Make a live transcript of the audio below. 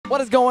What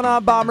is going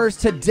on, Bombers?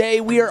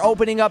 Today we are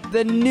opening up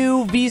the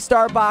new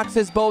VSTAR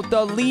boxes, both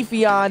the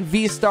LEAFEON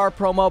VSTAR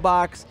promo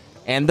box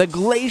and the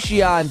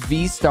GLACEON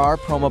VSTAR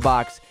promo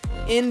box.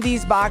 In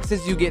these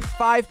boxes, you get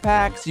 5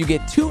 packs, you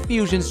get 2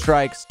 Fusion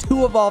Strikes,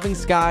 2 Evolving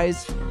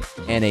Skies,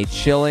 and a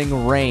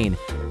Chilling Reign.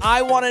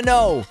 I want to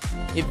know,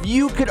 if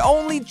you could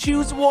only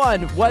choose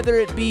one, whether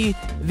it be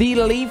the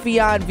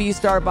LEAFEON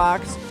VSTAR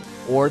box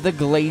or the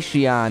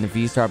GLACEON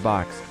VSTAR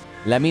box,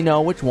 let me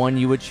know which one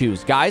you would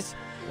choose. Guys,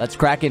 let's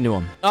crack into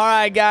them. All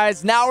right,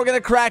 guys. Now we're going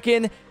to crack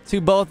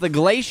into both the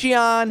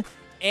GLACEON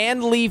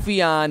and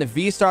LEAFEON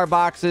VSTAR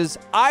boxes.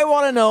 I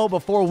want to know,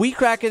 before we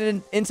crack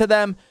into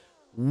them,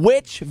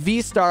 which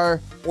VSTAR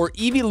or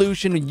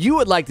evolution you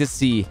would like to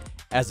see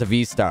as a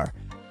VSTAR.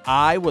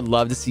 I would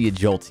love to see a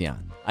Jolteon.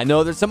 I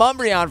know there's some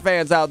Umbreon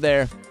fans out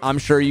there. I'm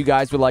sure you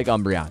guys would like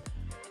Umbreon.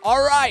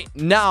 All right,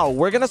 now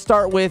we're going to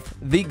start with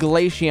the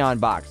GLACEON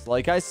box.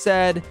 Like I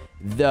said,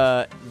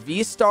 the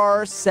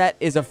VSTAR set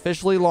is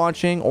officially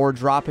launching or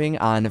dropping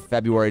on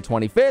February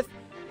 25th.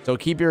 So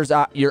keep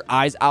your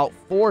eyes out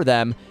for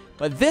them.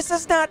 But this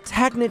is not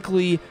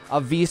technically a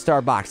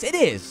VSTAR box. It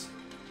is.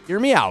 Hear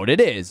me out. It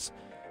is.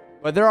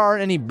 But there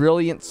aren't any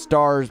Brilliant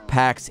Stars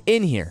packs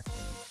in here.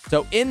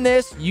 So in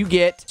this, you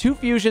get 2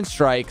 Fusion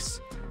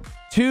Strikes,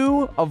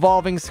 2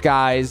 Evolving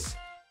Skies,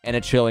 and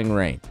a Chilling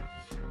Reign.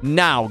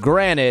 Now,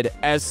 granted,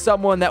 as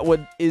someone that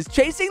is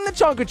chasing the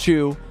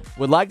Chunkachu,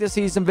 would like to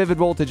see some Vivid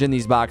Voltage in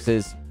these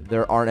boxes,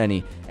 there aren't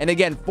any. And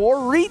again,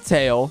 for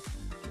retail,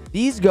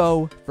 these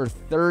go for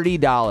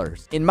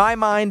 $30. In my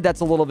mind,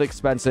 that's a little bit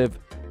expensive.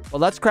 But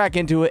let's crack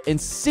into it and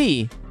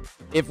see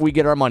if we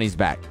get our monies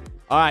back.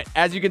 All right,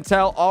 as you can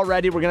tell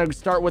already, we're going to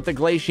start with the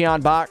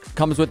GLACEON box.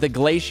 Comes with the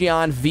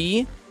GLACEON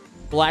V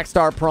Black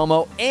Star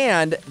promo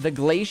and the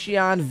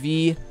GLACEON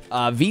V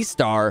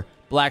VSTAR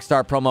Black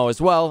Star promo as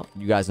well.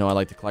 You guys know I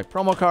like to collect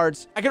promo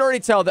cards. I can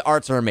already tell the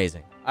arts are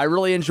amazing. I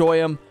really enjoy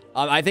them.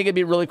 I think it'd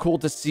be really cool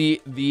to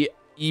see the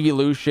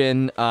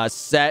evolution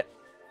set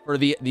for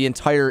the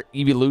entire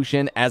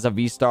evolution as a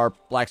VSTAR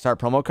Black Star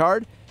promo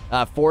card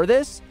for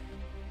this.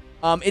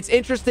 It's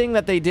interesting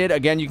that they did,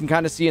 again, you can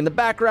kind of see in the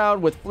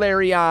background with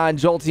Flareon,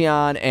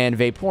 Jolteon, and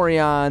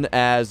Vaporeon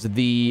as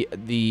the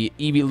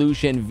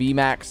Evolution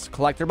VMAX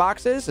collector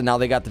boxes. And now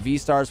they got the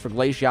V-Stars for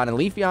Glaceon and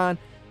Leafeon.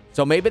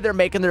 So maybe they're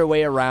making their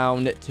way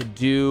around to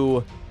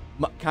do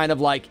kind of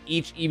like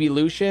each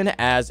Evolution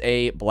as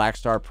a Black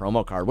Star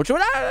promo card, which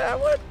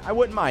I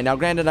wouldn't mind. Now,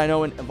 granted, I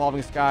know in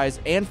Evolving Skies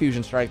and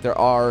Fusion Strike, there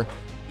are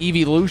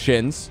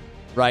Evolutions,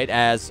 right,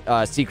 as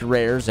Secret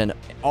Rares and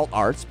Alt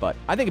Arts, but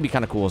I think it'd be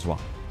kind of cool as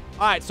well.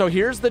 All right, so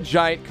here's the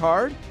giant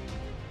card,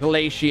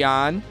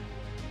 Glaceon.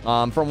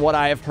 From what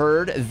I have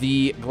heard,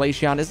 the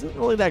Glaceon isn't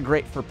really that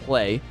great for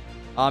play.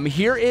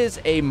 Here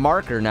is a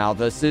marker now.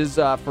 This is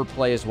for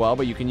play as well,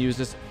 but you can use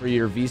this for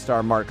your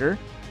VSTAR marker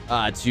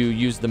to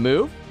use the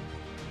move.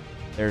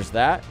 There's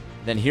that.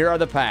 Then here are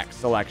the pack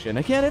selection.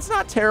 Again, it's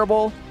not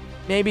terrible.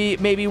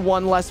 Maybe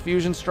one less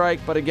Fusion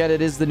Strike, but again,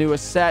 it is the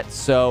newest set,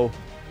 so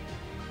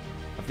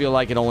I feel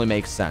like it only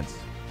makes sense.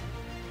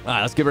 All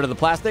right, let's get rid of the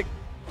plastic.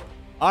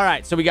 All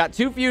right, so we got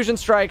 2 Fusion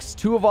Strikes,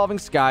 2 Evolving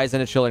Skies,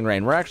 and a Chilling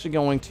Reign. We're actually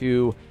going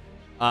to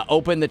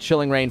open the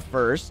Chilling Reign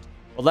first.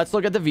 Well, let's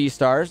look at the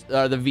V-Stars,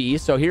 the V.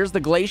 So here's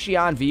the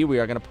GLACEON V we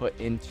are going to put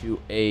into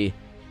a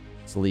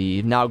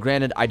sleeve. Now,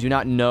 granted, I do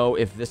not know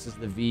if this is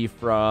the V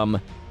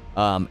from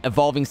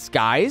Evolving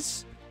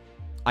Skies.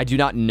 I do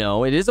not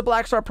know. It is a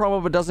Black Star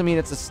promo, but doesn't mean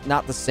it's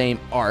not the same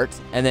art.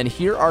 And then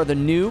here are the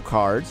new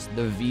cards,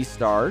 the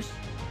V-Stars,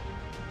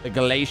 the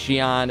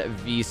GLACEON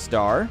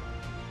V-Star.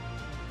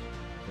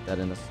 That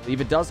in the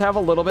sleeve. It does have a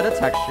little bit of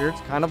texture.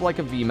 It's kind of like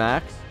a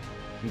VMAX.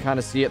 You can kind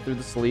of see it through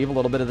the sleeve, a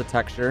little bit of the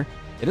texture.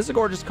 It is a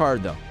gorgeous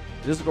card, though.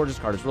 It is a gorgeous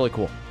card. It's really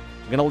cool.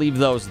 I'm going to leave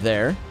those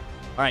there.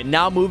 All right,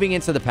 now moving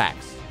into the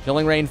packs.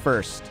 Chilling Reign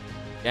first.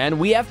 And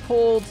we have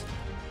pulled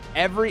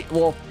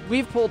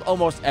we've pulled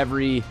almost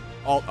every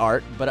alt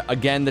art. But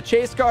again, the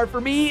chase card for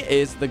me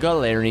is the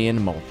Galarian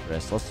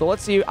Moltres. So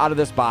let's see out of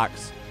this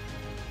box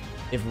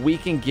if we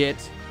can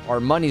get our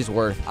money's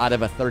worth out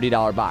of a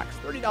 $30 box.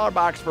 $30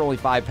 box for only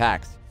 5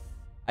 packs.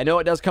 I know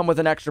it does come with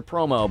an extra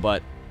promo,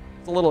 but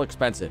it's a little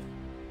expensive.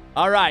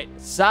 All right,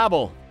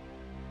 Sable,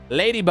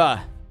 Ladybug,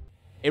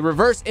 a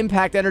reverse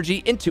impact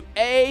energy into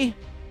a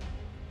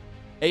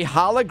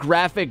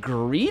holographic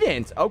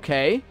Greedent.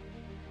 Okay.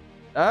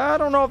 I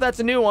don't know if that's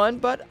a new one,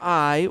 but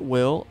I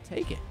will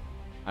take it.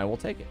 I will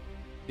take it.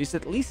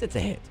 At least it's a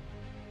hit.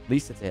 At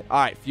least it's a hit. All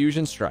right,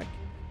 Fusion Strike.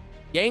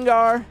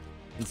 Gengar,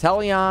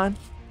 Inteleon,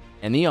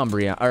 and the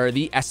Umbreon, or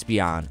the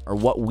Espeon, are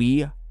what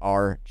we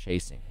are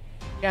chasing.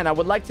 Again, I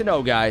would like to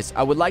know, guys,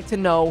 I would like to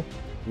know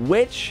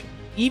which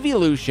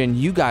evolution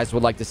you guys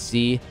would like to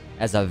see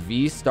as a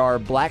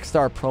VSTAR Black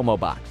Star promo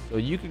box. So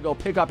you can go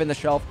pick up in the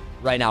shelf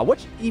right now.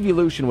 Which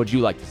evolution would you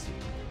like to see?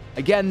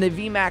 Again, the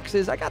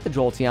VMAXs, I got the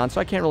Jolteon, so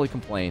I can't really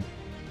complain.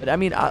 But, I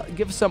mean,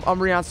 give some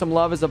Umbreon some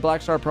love as a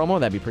Black Star promo.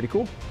 That'd be pretty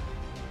cool.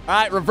 All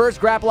right, reverse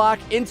Graplock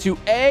into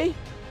a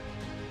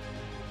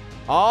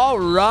All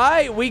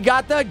right, we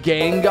got the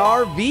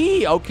Gengar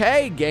V.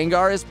 Okay,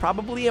 Gengar is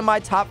probably in my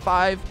top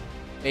 5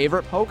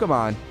 favorite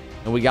Pokemon.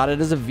 And we got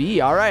it as a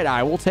V. All right,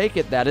 I will take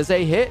it. That is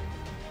a hit.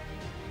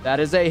 That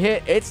is a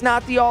hit. It's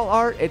not the all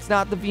art. It's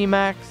not the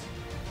VMAX.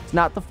 It's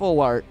not the full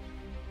art.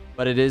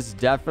 But it is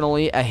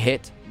definitely a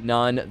hit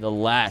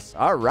nonetheless.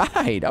 All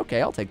right.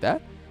 Okay, I'll take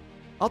that.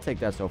 I'll take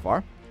that so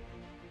far.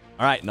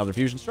 All right, another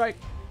Fusion Strike.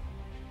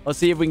 Let's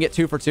see if we can get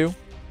 2 for 2.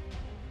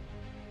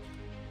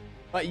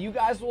 But you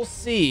guys will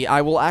see,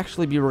 I will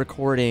actually be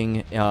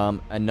recording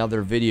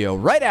another video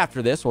right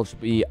after this, which will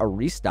be a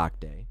restock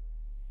day.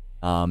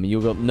 You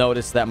will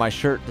notice that my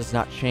shirt does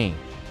not change.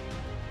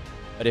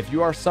 But if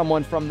you are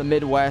someone from the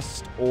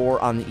Midwest or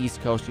on the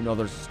East Coast, you know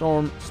there's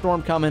a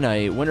storm coming,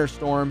 a winter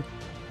storm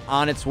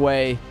on its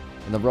way,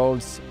 and the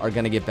roads are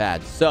going to get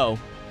bad. So,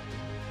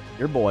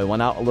 your boy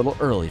went out a little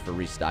early for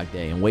restock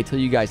day, and wait till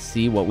you guys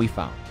see what we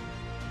found.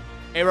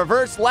 A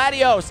reverse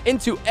Latios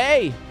into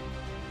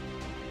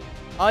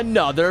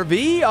another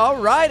V. All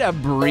right, a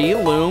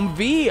Breloom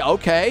V.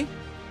 Okay.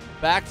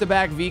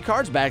 Back-to-back V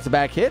cards,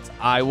 back-to-back hits.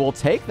 I will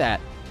take that.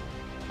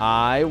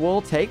 I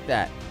will take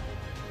that.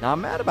 Not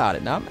mad about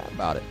it. Not mad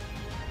about it.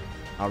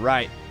 All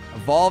right.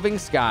 Evolving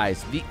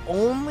Skies. The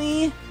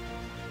only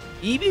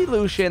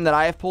evolution that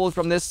I have pulled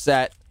from this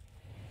set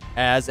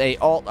as a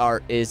alt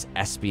art is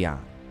Espeon.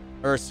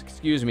 Or,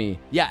 excuse me.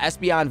 Yeah,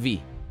 Espeon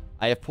V.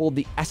 I have pulled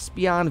the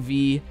Espeon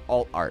V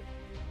alt art.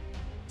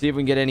 See if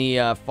we can get any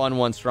fun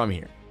ones from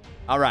here.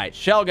 All right.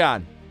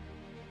 Shelgon.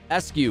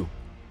 Eskew.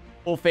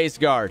 Full Face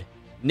Guard.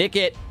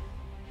 Nickit.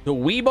 The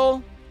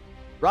Weeble.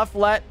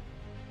 Rufflet.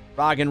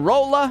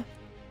 Roggenrola.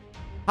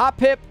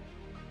 Hoppip.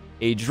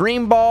 A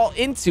Dream Ball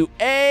into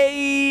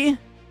a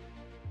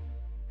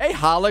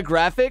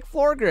holographic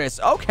Florges.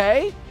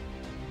 Okay.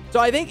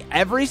 So I think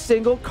every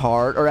single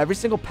card or every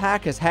single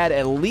pack has had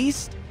at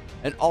least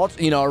an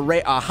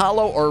a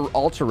hollow or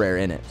ultra rare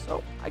in it.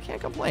 So I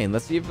can't complain.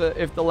 Let's see if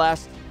the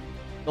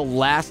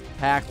last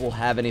pack will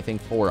have anything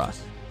for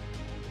us.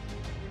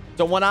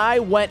 So when I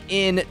went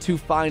in to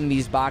find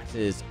these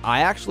boxes,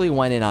 I actually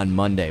went in on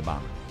Monday,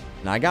 Bomber.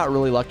 And I got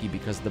really lucky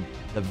because the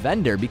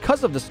vendor,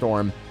 because of the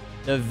storm,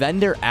 the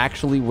vendor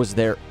actually was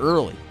there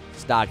early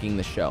stocking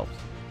the shelves.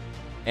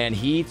 And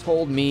he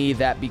told me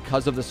that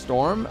because of the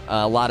storm,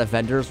 a lot of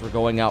vendors were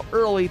going out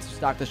early to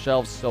stock the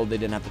shelves so they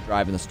didn't have to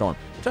drive in the storm,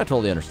 which I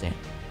totally understand.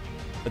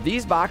 But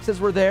these boxes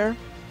were there,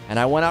 and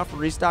I went out for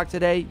restock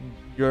today.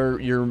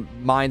 Your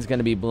mind's going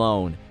to be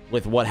blown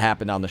with what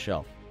happened on the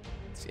shelf.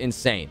 It's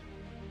insane.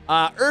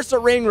 Ursa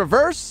Ring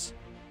Reverse.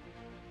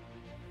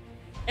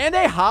 And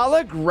a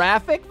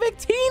holographic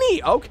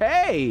Victini.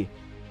 Okay.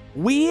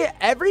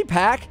 Every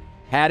pack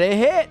had a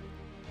hit.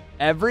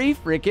 Every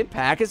freaking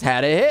pack has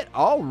had a hit.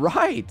 All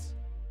right.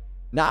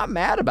 Not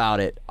mad about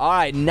it. All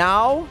right.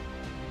 Now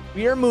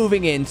we are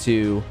moving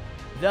into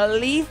the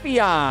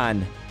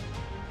LEAFEON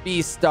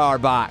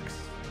VSTAR box.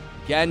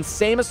 Again,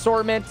 same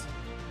assortment.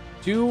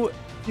 2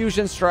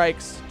 Fusion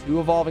Strikes, 2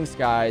 Evolving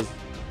Skies,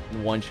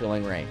 and 1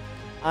 Chilling Reign.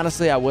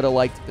 Honestly, I would have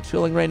liked if the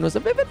Chilling Reign was a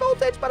Vivid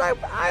Voltage, but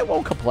I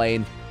won't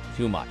complain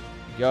too much.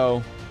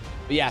 Go.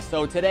 But yeah,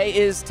 so today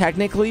is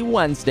technically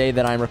Wednesday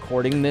that I'm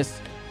recording this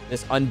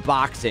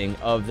unboxing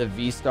of the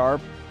VSTAR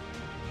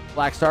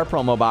Black Star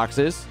promo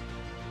boxes.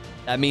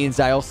 That means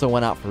I also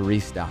went out for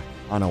restock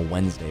on a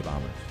Wednesday,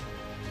 Bombers.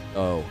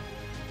 So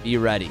be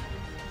ready.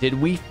 Did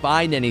we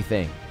find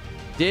anything?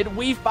 Did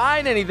we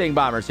find anything,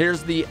 Bombers?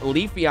 Here's the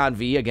LEAFEON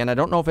V. Again, I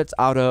don't know if it's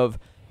out of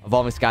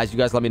Evolving Skies. You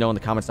guys let me know in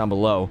the comments down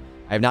below.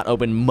 I have not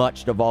opened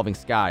much to Evolving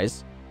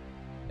Skies.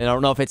 And I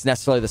don't know if it's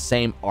necessarily the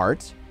same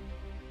art.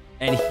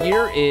 And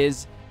here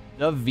is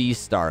the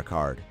VSTAR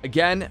card.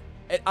 Again,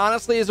 it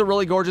honestly is a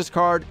really gorgeous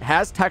card.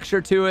 Has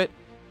texture to it.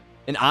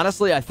 And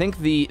honestly, I think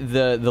the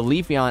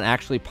LEAFEON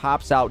actually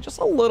pops out just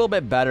a little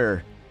bit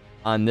better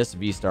on this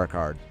VSTAR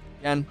card.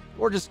 Again,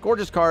 gorgeous,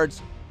 gorgeous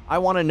cards. I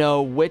want to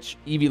know which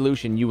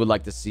evolution you would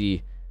like to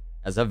see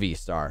as a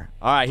VSTAR.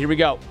 All right, here we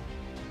go.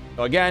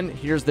 So again,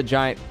 here's the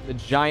giant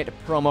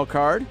promo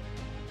card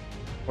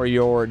for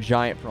your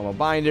giant promo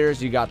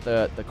binders. You got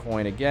the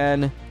coin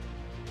again.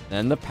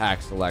 Then the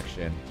pack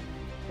selection.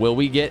 Will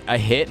we get a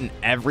hit in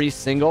every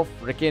single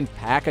freaking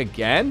pack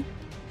again?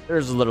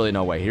 There's literally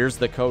no way. Here's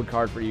the code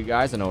card for you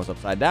guys. I know it's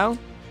upside down.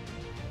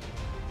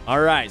 All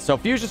right, so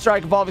Fusion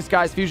Strike, Evolving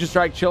Skies, Fusion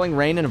Strike, Chilling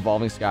Reign, and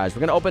Evolving Skies. We're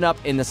going to open up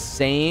in the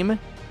same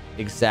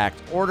exact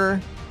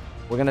order.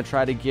 We're going to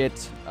try to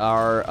get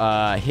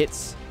our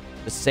hits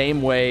the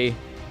same way.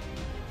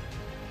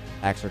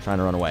 Packs are trying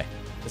to run away.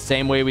 The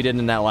same way we did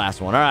in that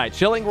last one. All right,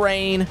 Chilling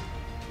Reign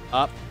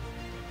up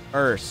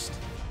first.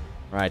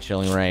 All right,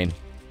 Chilling Reign.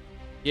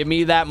 Give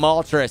me that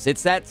Moltres.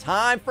 It's that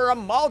time for a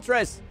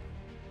Moltres.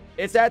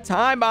 It's that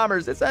time,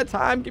 Bombers. It's that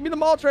time. Give me the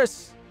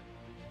Moltres.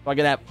 So I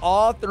can have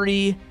all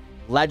 3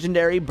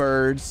 legendary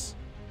birds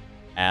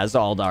as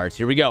all darts.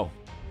 Here we go.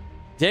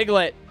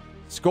 Diglett,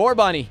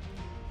 Scorbunny,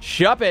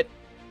 Shuppet,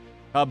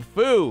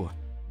 Hubfu,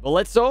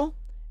 Blitzel,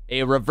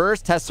 a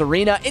reverse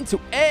Tesserina into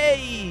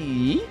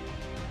a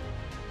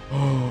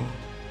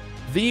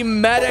The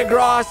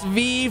Metagross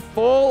V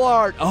Full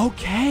Art.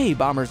 Okay,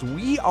 Bombers,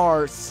 we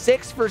are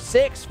 6 for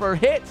 6 for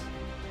hits.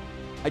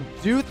 I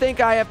do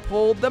think I have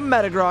pulled the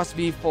Metagross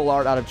V Full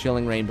Art out of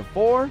Chilling Reign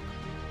before,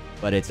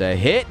 but it's a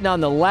hit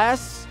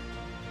nonetheless.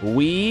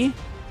 We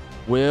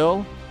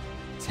will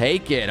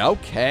take it.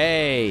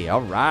 Okay,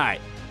 all right.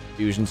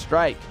 Fusion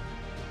Strike.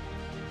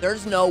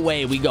 There's no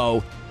way we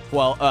go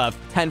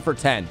 10 for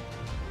 10,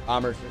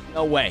 Bombers. There's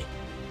no way.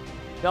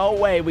 No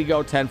way we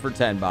go 10 for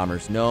 10,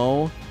 Bombers.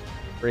 No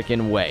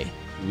freaking way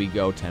we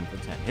go 10 for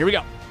 10. Here we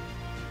go.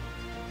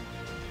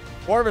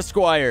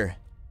 Corvisquire,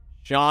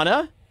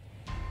 Shauna,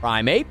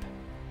 Primeape,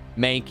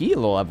 Mankey, a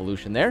little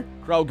evolution there,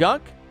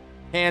 Krogunk,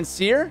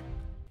 Pansear,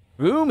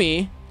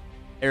 Boomy,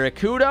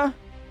 Arrokuda,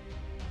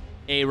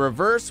 a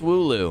reverse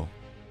Wooloo.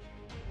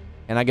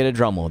 Can I get a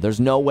drum roll? There's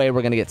no way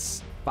we're going to get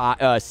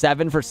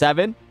 7 for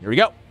 7. Here we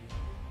go.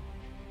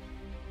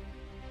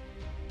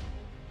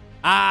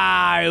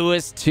 It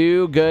was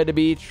too good to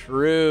be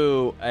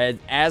true.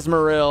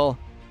 Asmaril,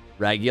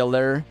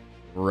 regular,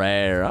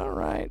 rare. All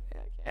right.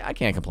 I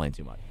can't complain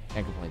too much.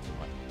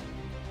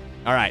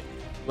 All right.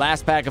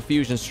 Last pack of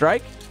Fusion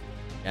Strike.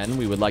 And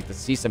we would like to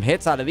see some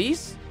hits out of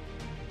these.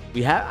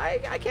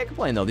 I can't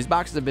complain, though. These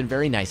boxes have been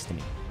very nice to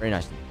me. Very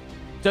nice to me.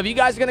 So if you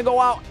guys are going to go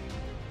out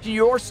to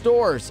your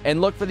stores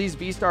and look for these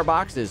VSTAR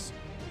boxes,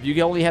 if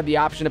you only have the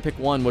option to pick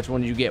one, which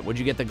one did you get? Would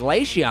you get the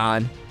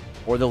GLACEON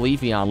or the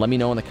LEAFEON? Let me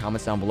know in the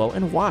comments down below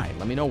and why.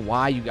 Let me know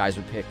why you guys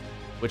would pick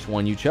which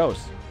one you chose.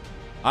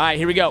 All right,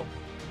 here we go.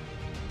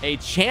 A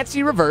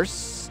Chansey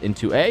reverse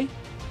into a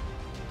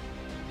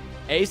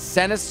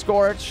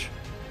Centiskorch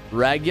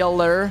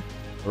regular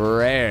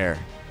rare.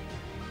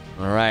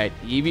 All right,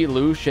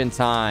 evolution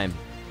time.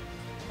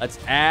 Let's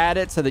add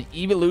it to the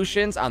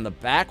evolutions on the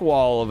back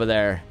wall over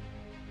there.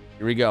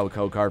 Here we go.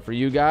 Code card for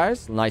you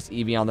guys. Nice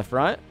Eevee on the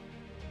front.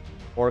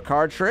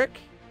 4-card trick.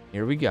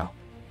 Here we go.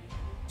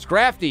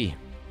 Scrafty,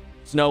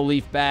 Snow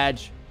Leaf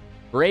Badge,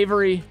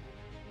 Bravery,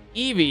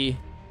 Eevee,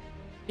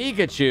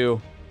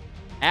 Pikachu,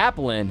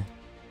 Applin,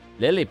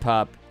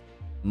 Lillipup,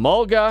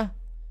 Mulga,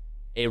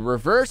 a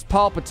reverse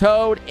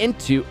Palpitoad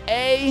into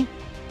a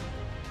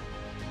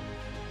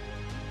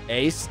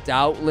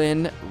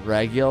Stoutland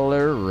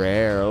regular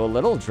rare. A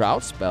little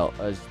drought spell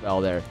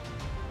there.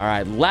 All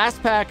right,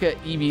 last pack of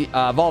Eevee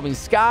Evolving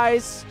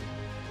Skies.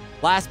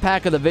 Last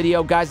pack of the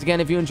video. Guys,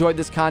 again, if you enjoyed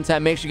this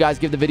content, make sure you guys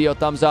give the video a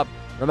thumbs up.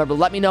 Remember,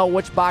 let me know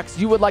which box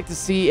you would like to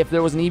see. If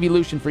there was an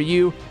evolution for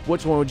you,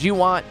 which one would you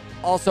want?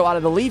 Also, out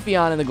of the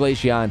LEAFEON and the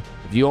GLACEON,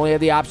 if you only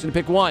had the option to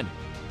pick one,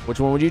 which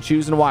one would you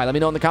choose and why? Let me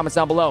know in the comments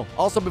down below.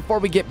 Also, before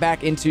we get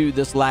back into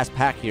this last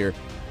pack here,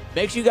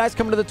 make sure you guys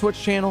come to the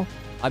Twitch channel.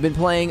 I've been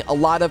playing a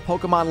lot of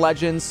Pokemon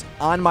Legends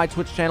on my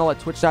Twitch channel at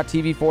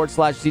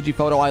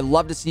twitch.tv/CGPhoto. I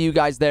love to see you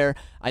guys there.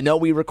 I know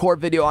we record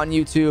video on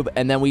YouTube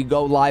and then we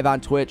go live on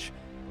Twitch.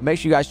 Make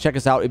sure you guys check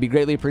us out. It'd be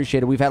greatly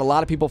appreciated. We've had a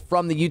lot of people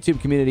from the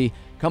YouTube community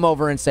come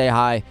over and say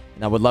hi,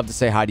 and I would love to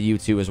say hi to you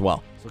too as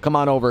well. So come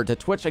on over to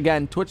Twitch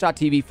again,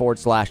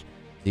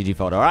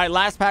 twitch.tv/CGPhoto. All right,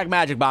 last pack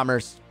magic,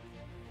 Bombers.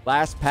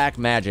 Last pack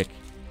magic.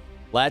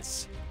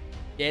 Let's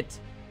get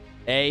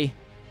a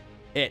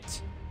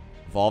hit.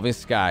 Evolving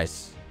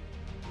Skies.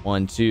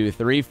 1, 2,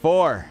 3,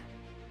 4.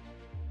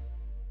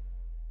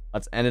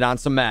 Let's end it on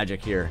some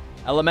magic here.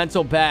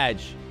 Elemental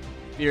Badge,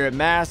 Spirit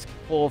Mask,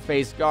 Full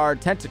Face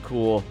Guard,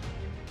 Tentacool,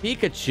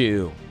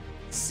 Pikachu,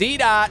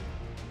 C-Dot,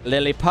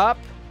 Lillipup,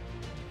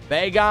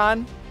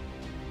 Bagon,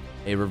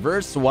 a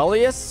reverse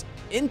Swellius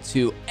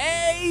into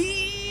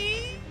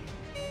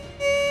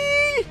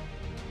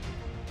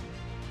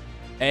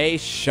a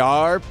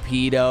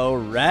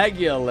Sharpedo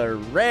regular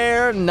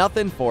rare.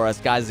 Nothing for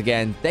us, guys.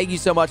 Again, thank you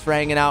so much for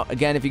hanging out.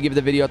 Again, if you give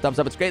the video a thumbs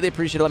up, it's greatly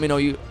appreciated. Let me know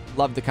you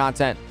love the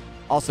content.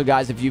 Also,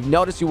 guys, if you've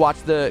noticed you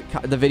watched the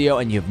video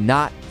and you've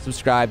not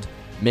subscribed,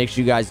 make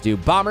sure you guys do.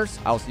 Bombers,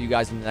 I'll see you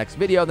guys in the next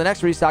video, the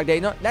next restock day,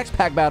 next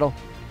pack battle.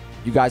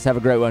 You guys have a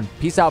great one.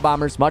 Peace out,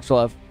 Bombers. Much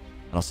love,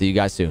 and I'll see you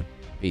guys soon.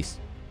 Peace.